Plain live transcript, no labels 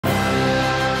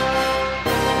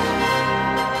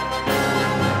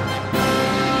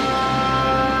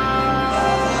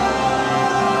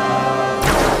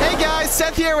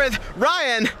with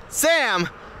Ryan, Sam,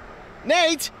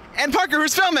 Nate, and Parker,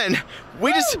 who's filming.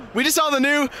 We just saw the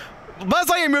new Buzz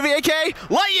Lightyear movie, aka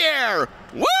Lightyear.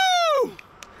 Woo!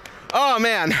 Oh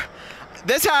man,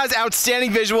 this has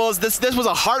outstanding visuals. This was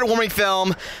a heartwarming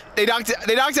film. They knocked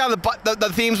out the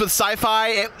themes with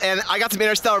sci-fi, and I got some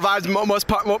interstellar vibes most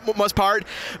part.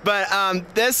 But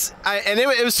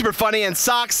it was super funny. And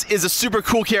Socks is a super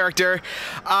cool character.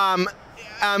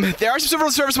 There are some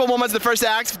serviceable moments in the first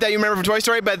act that you remember from Toy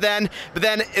Story, but then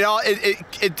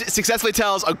it successfully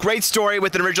tells a great story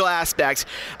with an original aspect.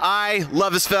 I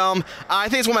love this film. I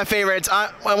think it's one of my favorites.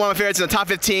 One of my favorites in the top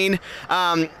 15.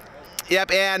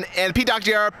 Yep, and Pete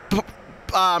Doctor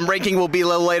ranking will be a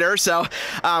little later, so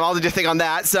I'll do a thing on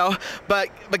that. So, but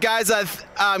guys,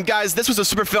 this was a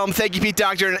super film. Thank you, Pete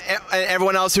Doctor, and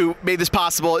everyone else who made this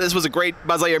possible. This was a great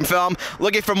Buzz Lightyear film.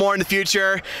 Looking for more in the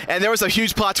future, and there was a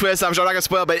huge plot twist. I'm sure I'm not gonna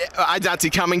spoil, but I did not see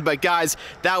coming. But guys,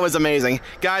 that was amazing.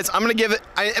 Guys, I'm gonna give it.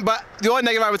 But the only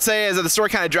negative I would say is that the story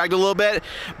kind of dragged a little bit.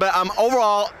 But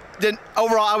overall,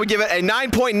 I would give it a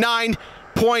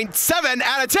 9.9.7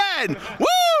 out of 10. Woo!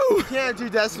 You can't do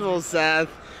decimals, Seth.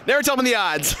 Never tell me the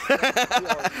odds. All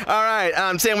right,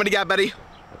 Sam, what do you got, buddy?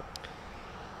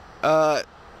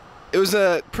 It was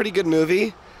a pretty good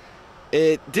movie.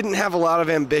 It didn't have a lot of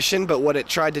ambition, but what it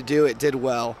tried to do, it did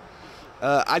well.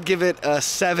 I'd give it a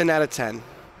 7 out of 10.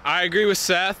 I agree with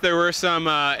Seth. There were some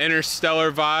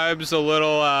interstellar vibes, a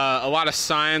lot of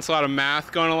science, a lot of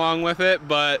math going along with it,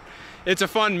 but it's a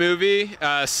fun movie.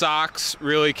 Socks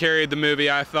really carried the movie,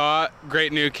 I thought.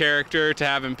 Great new character to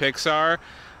have in Pixar.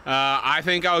 I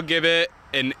think I'll give it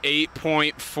an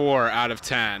 8.4 out of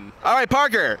 10. All right,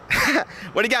 Parker,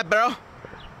 what do you got, bro?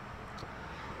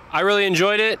 I really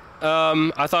enjoyed it.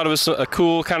 I thought it was a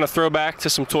cool kind of throwback to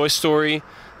some Toy Story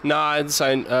nods.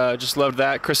 I just loved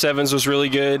that. Chris Evans was really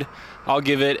good. I'll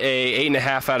give it a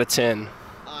 8.5 out of 10.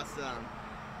 Awesome.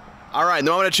 All right,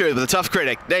 the moment of truth with a tough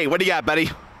critic. Hey, what do you got, buddy?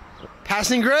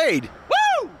 Passing grade.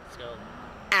 Woo! Let's go.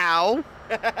 Ow.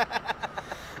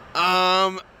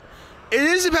 It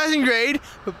is a passing grade.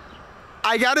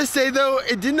 I gotta say though,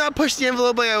 it did not push the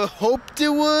envelope like I hoped it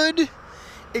would.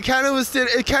 It kind of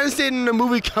stayed in the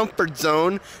movie comfort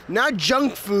zone, not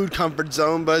junk food comfort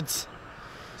zone, but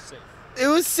Safe. it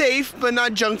was safe, but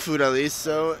not junk food at least.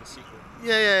 So,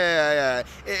 yeah.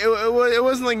 It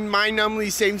wasn't like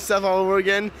mind-numbingly same stuff all over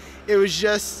again. It was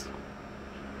just,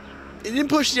 it didn't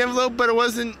push the envelope, but it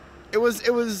wasn't. It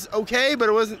was okay, but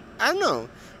it wasn't. I don't know.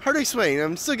 Hard to explain.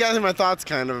 I'm still gathering my thoughts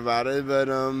kind of about it, but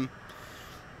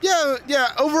yeah.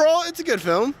 Overall, it's a good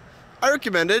film. I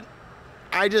recommend it.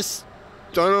 I just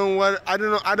don't know what I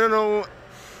don't know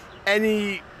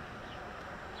any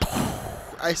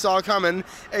I saw coming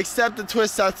except the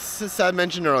twist Seth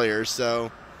mentioned earlier.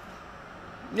 So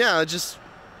yeah, and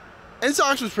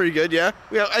Socks was pretty good. Yeah,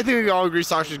 I think we all agree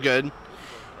Socks was good. Yeah,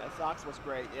 Socks was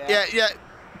great. Yeah. Yeah.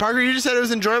 Parker, you just said it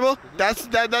was enjoyable. That's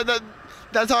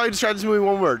how I describe this movie in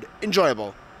one word: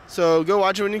 enjoyable. So go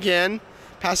watch it when you can.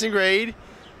 Passing grade.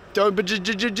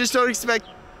 Just don't expect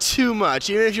too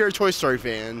much, even if you're a Toy Story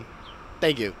fan.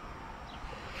 Thank you.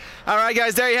 All right,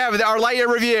 guys, there you have it, our Lightyear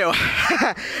review.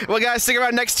 Well, guys, stick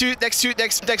around next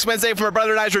Wednesday for my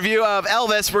brother and I's review of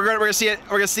Elvis. We're gonna see it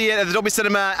at the Dolby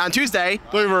Cinema on Tuesday.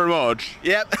 Thank you very much.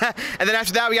 Yep. And then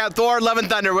after that, we got Thor: Love and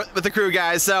Thunder with the crew,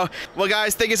 guys. So, well,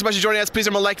 guys, thank you so much for joining us. Please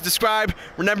remember to like and subscribe.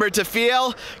 Remember to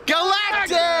feel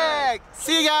galactic.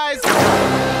 See you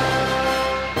guys.